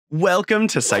Welcome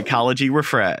to Psychology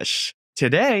Refresh.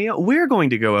 Today, we're going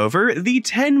to go over the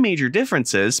 10 major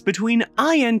differences between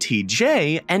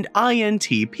INTJ and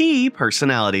INTP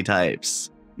personality types.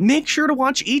 Make sure to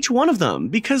watch each one of them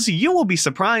because you will be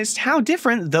surprised how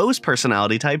different those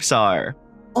personality types are.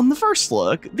 On the first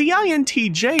look, the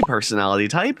INTJ personality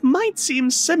type might seem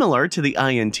similar to the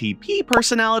INTP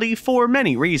personality for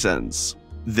many reasons.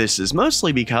 This is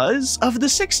mostly because, of the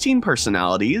 16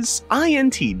 personalities,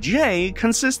 INTJ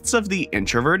consists of the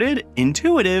introverted,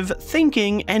 intuitive,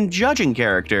 thinking, and judging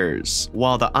characters,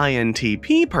 while the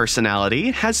INTP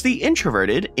personality has the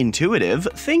introverted, intuitive,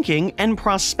 thinking, and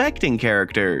prospecting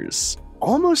characters.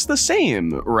 Almost the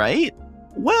same, right?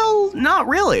 Well, not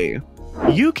really.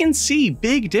 You can see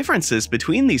big differences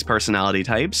between these personality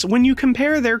types when you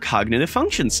compare their cognitive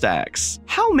function stacks.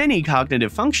 How many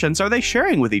cognitive functions are they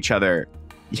sharing with each other?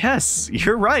 Yes,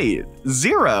 you're right,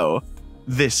 0.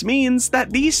 This means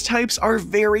that these types are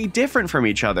very different from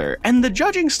each other, and the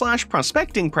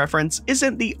judging/prospecting preference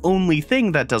isn't the only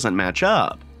thing that doesn't match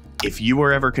up. If you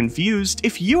were ever confused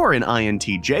if you're an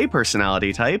INTJ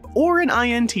personality type or an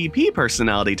INTP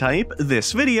personality type,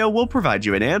 this video will provide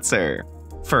you an answer.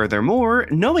 Furthermore,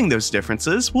 knowing those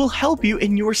differences will help you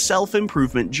in your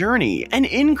self-improvement journey and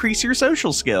increase your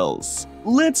social skills.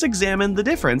 Let's examine the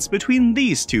difference between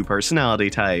these two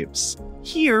personality types.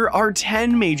 Here are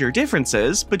 10 major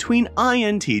differences between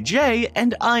INTJ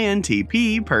and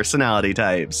INTP personality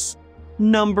types.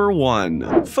 Number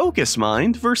 1. Focus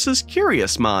mind versus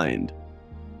curious mind.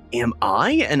 Am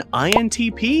I an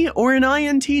INTP or an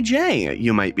INTJ,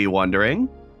 you might be wondering?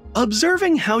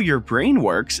 Observing how your brain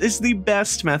works is the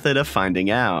best method of finding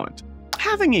out.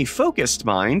 Having a focused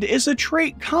mind is a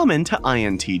trait common to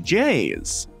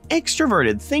INTJs.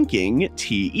 Extroverted thinking,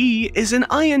 TE, is an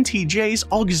INTJ's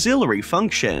auxiliary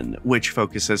function, which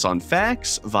focuses on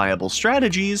facts, viable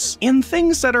strategies, and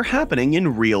things that are happening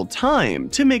in real time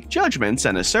to make judgments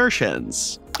and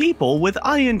assertions. People with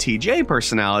INTJ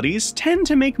personalities tend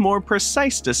to make more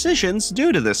precise decisions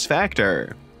due to this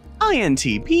factor.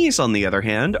 INTPs, on the other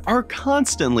hand, are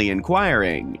constantly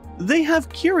inquiring. They have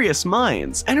curious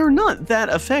minds and are not that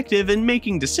effective in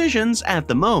making decisions at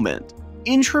the moment.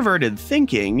 Introverted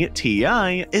thinking,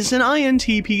 TI, is an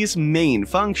INTP's main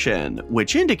function,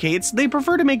 which indicates they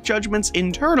prefer to make judgments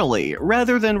internally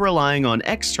rather than relying on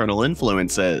external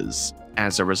influences.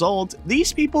 As a result,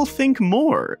 these people think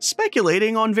more,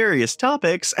 speculating on various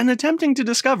topics and attempting to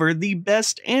discover the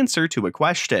best answer to a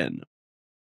question.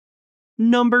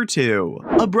 Number 2.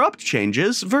 Abrupt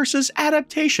changes versus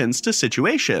adaptations to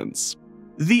situations.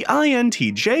 The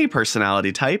INTJ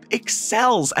personality type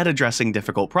excels at addressing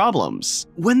difficult problems.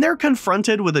 When they're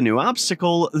confronted with a new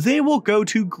obstacle, they will go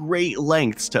to great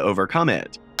lengths to overcome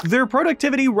it. Their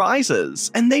productivity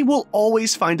rises, and they will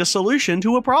always find a solution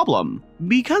to a problem.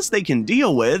 Because they can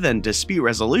deal with and dispute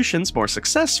resolutions more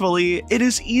successfully, it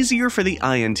is easier for the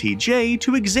INTJ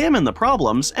to examine the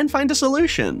problems and find a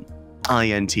solution.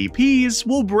 INTPs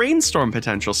will brainstorm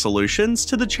potential solutions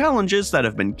to the challenges that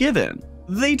have been given.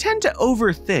 They tend to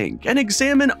overthink and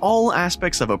examine all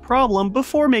aspects of a problem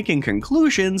before making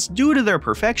conclusions due to their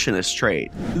perfectionist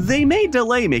trait. They may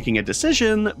delay making a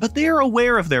decision, but they are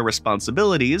aware of their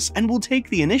responsibilities and will take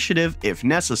the initiative if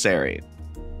necessary.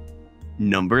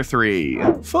 Number 3.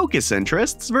 Focus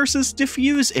interests versus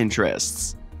diffuse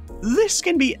interests. This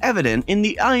can be evident in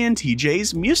the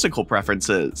INTJ's musical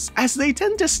preferences, as they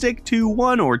tend to stick to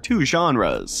one or two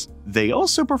genres. They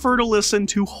also prefer to listen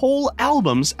to whole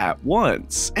albums at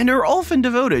once, and are often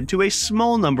devoted to a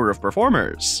small number of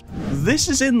performers. This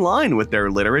is in line with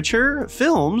their literature,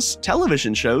 films,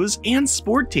 television shows, and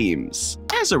sport teams.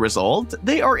 As a result,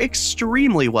 they are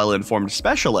extremely well-informed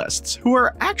specialists who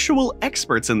are actual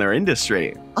experts in their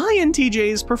industry.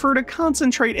 INTJs prefer to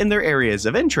concentrate in their areas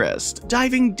of interest,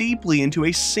 diving deeply into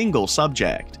a single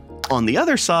subject. On the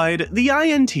other side, the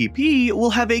INTP will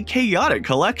have a chaotic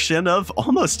collection of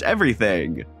almost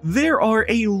everything. There are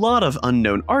a lot of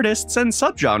unknown artists and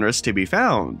subgenres to be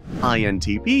found.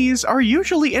 INTPs are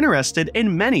usually interested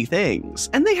in many things,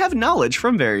 and they have knowledge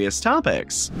from various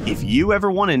topics. If you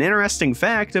ever want an interesting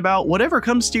fact about whatever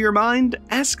comes to your mind,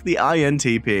 ask the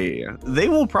INTP. They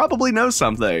will probably know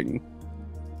something.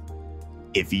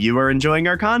 If you are enjoying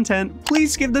our content,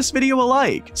 please give this video a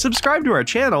like, subscribe to our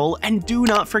channel, and do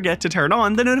not forget to turn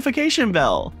on the notification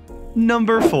bell.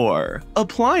 Number 4.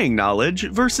 Applying knowledge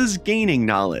versus gaining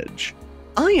knowledge.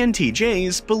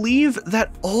 INTJs believe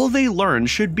that all they learn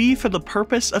should be for the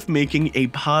purpose of making a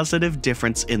positive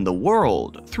difference in the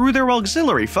world through their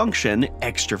auxiliary function,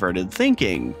 extroverted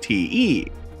thinking, TE.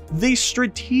 They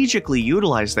strategically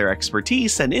utilize their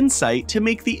expertise and insight to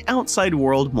make the outside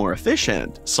world more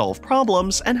efficient, solve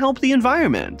problems, and help the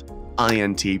environment.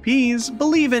 INTPs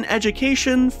believe in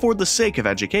education for the sake of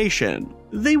education.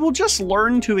 They will just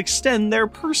learn to extend their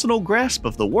personal grasp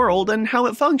of the world and how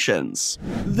it functions.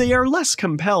 They are less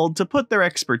compelled to put their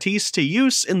expertise to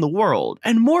use in the world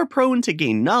and more prone to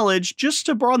gain knowledge just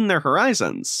to broaden their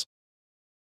horizons.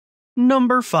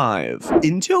 Number 5.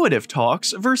 Intuitive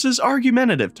talks versus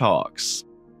argumentative talks.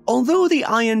 Although the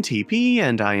INTP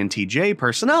and INTJ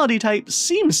personality types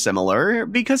seem similar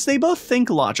because they both think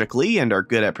logically and are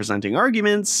good at presenting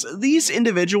arguments, these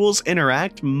individuals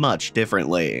interact much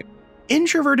differently.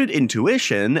 Introverted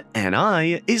intuition,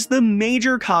 NI, is the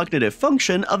major cognitive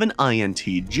function of an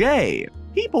INTJ.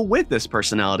 People with this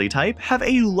personality type have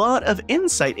a lot of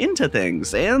insight into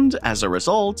things, and as a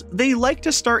result, they like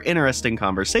to start interesting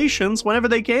conversations whenever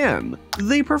they can.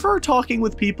 They prefer talking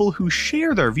with people who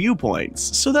share their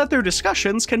viewpoints so that their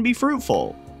discussions can be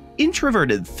fruitful.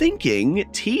 Introverted thinking,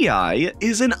 TI,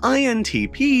 is an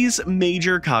INTP's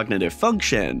major cognitive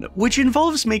function, which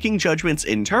involves making judgments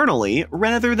internally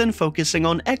rather than focusing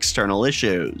on external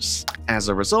issues. As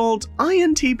a result,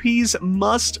 INTPs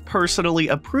must personally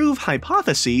approve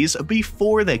hypotheses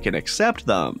before they can accept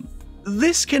them.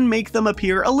 This can make them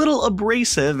appear a little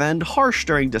abrasive and harsh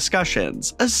during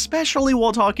discussions, especially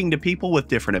while talking to people with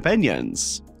different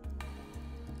opinions.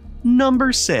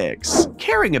 Number 6.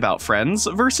 Caring about friends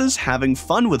versus having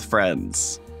fun with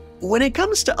friends. When it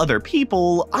comes to other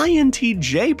people,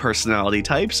 INTJ personality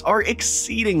types are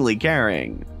exceedingly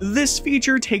caring. This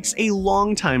feature takes a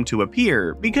long time to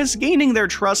appear because gaining their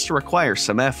trust requires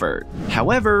some effort.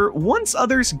 However, once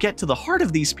others get to the heart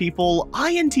of these people,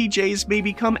 INTJs may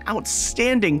become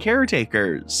outstanding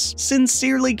caretakers,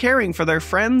 sincerely caring for their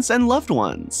friends and loved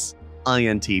ones.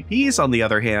 INTPs, on the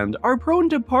other hand, are prone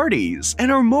to parties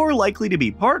and are more likely to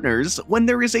be partners when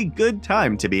there is a good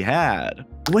time to be had.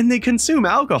 When they consume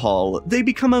alcohol, they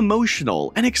become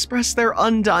emotional and express their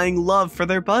undying love for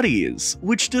their buddies,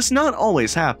 which does not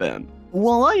always happen.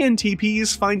 While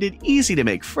INTPs find it easy to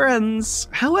make friends,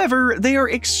 however, they are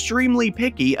extremely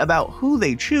picky about who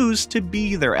they choose to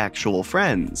be their actual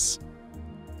friends.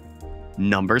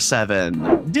 Number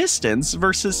 7. Distance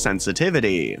versus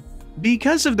sensitivity.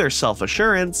 Because of their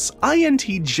self-assurance,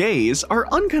 INTJs are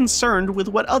unconcerned with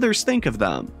what others think of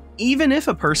them. Even if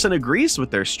a person agrees with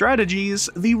their strategies,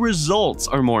 the results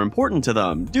are more important to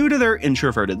them due to their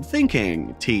introverted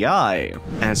thinking, TI.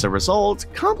 As a result,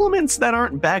 compliments that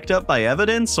aren't backed up by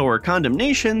evidence or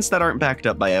condemnations that aren't backed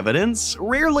up by evidence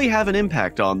rarely have an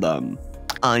impact on them.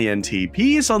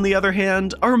 INTPs, on the other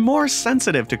hand, are more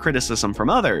sensitive to criticism from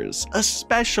others,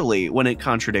 especially when it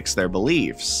contradicts their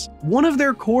beliefs. One of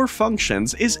their core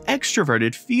functions is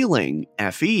extroverted feeling,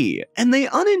 FE, and they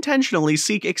unintentionally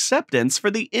seek acceptance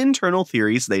for the internal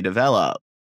theories they develop.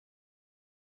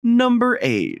 Number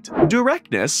 8.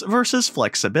 Directness versus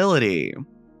flexibility.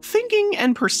 Thinking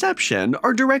and perception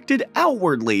are directed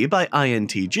outwardly by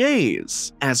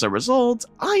INTJs. As a result,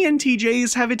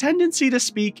 INTJs have a tendency to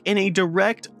speak in a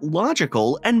direct,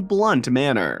 logical, and blunt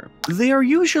manner. They are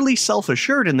usually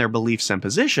self-assured in their beliefs and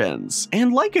positions,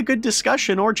 and like a good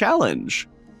discussion or challenge.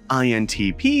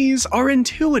 INTPs are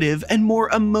intuitive and more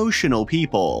emotional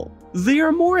people. They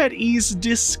are more at ease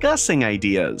discussing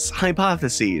ideas,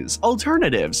 hypotheses,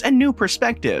 alternatives, and new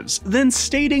perspectives than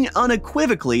stating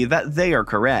unequivocally that they are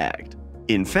correct.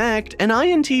 In fact, an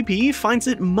INTP finds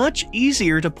it much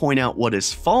easier to point out what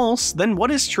is false than what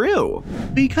is true.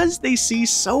 Because they see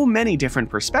so many different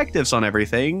perspectives on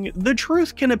everything, the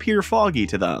truth can appear foggy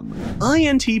to them.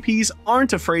 INTPs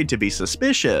aren't afraid to be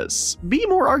suspicious, be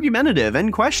more argumentative,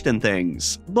 and question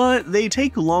things, but they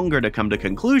take longer to come to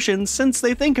conclusions since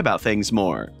they think about things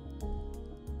more.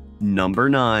 Number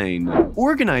 9.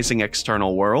 Organizing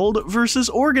external world versus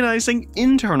organizing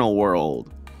internal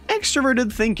world.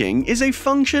 Extroverted thinking is a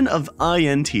function of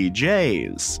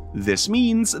INTJs. This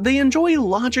means they enjoy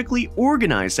logically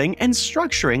organizing and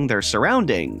structuring their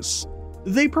surroundings.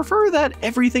 They prefer that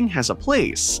everything has a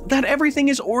place, that everything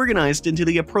is organized into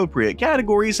the appropriate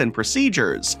categories and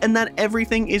procedures, and that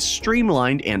everything is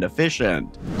streamlined and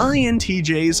efficient.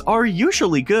 INTJs are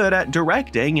usually good at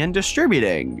directing and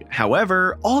distributing.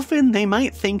 However, often they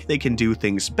might think they can do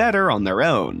things better on their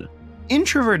own.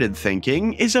 Introverted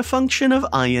thinking is a function of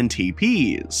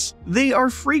INTPs. They are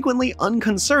frequently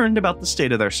unconcerned about the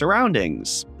state of their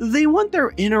surroundings. They want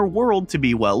their inner world to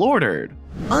be well-ordered.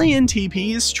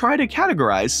 INTPs try to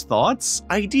categorize thoughts,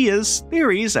 ideas,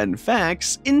 theories, and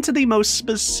facts into the most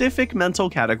specific mental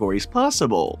categories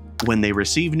possible. When they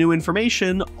receive new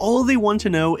information, all they want to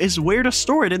know is where to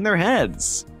store it in their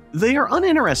heads. They are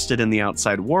uninterested in the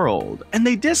outside world, and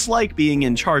they dislike being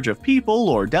in charge of people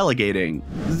or delegating.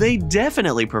 They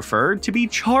definitely prefer to be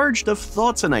charged of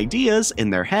thoughts and ideas in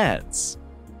their heads.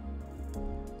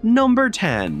 Number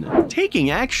 10. Taking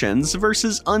actions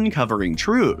versus uncovering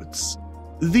truths.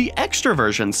 The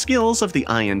extroversion skills of the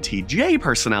INTJ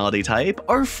personality type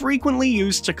are frequently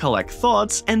used to collect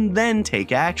thoughts and then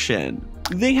take action.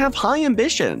 They have high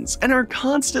ambitions and are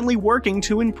constantly working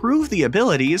to improve the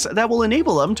abilities that will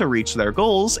enable them to reach their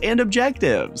goals and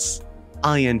objectives.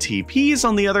 INTPs,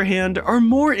 on the other hand, are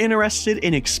more interested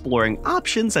in exploring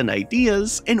options and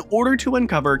ideas in order to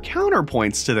uncover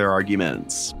counterpoints to their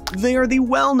arguments. They are the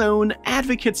well-known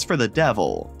advocates for the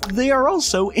devil. They are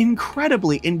also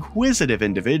incredibly inquisitive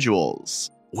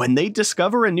individuals. When they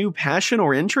discover a new passion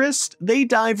or interest, they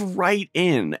dive right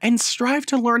in and strive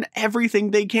to learn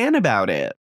everything they can about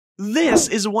it. This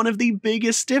is one of the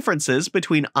biggest differences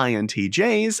between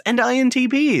INTJs and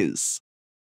INTPs.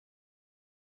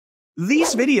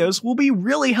 These videos will be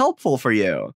really helpful for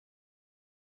you.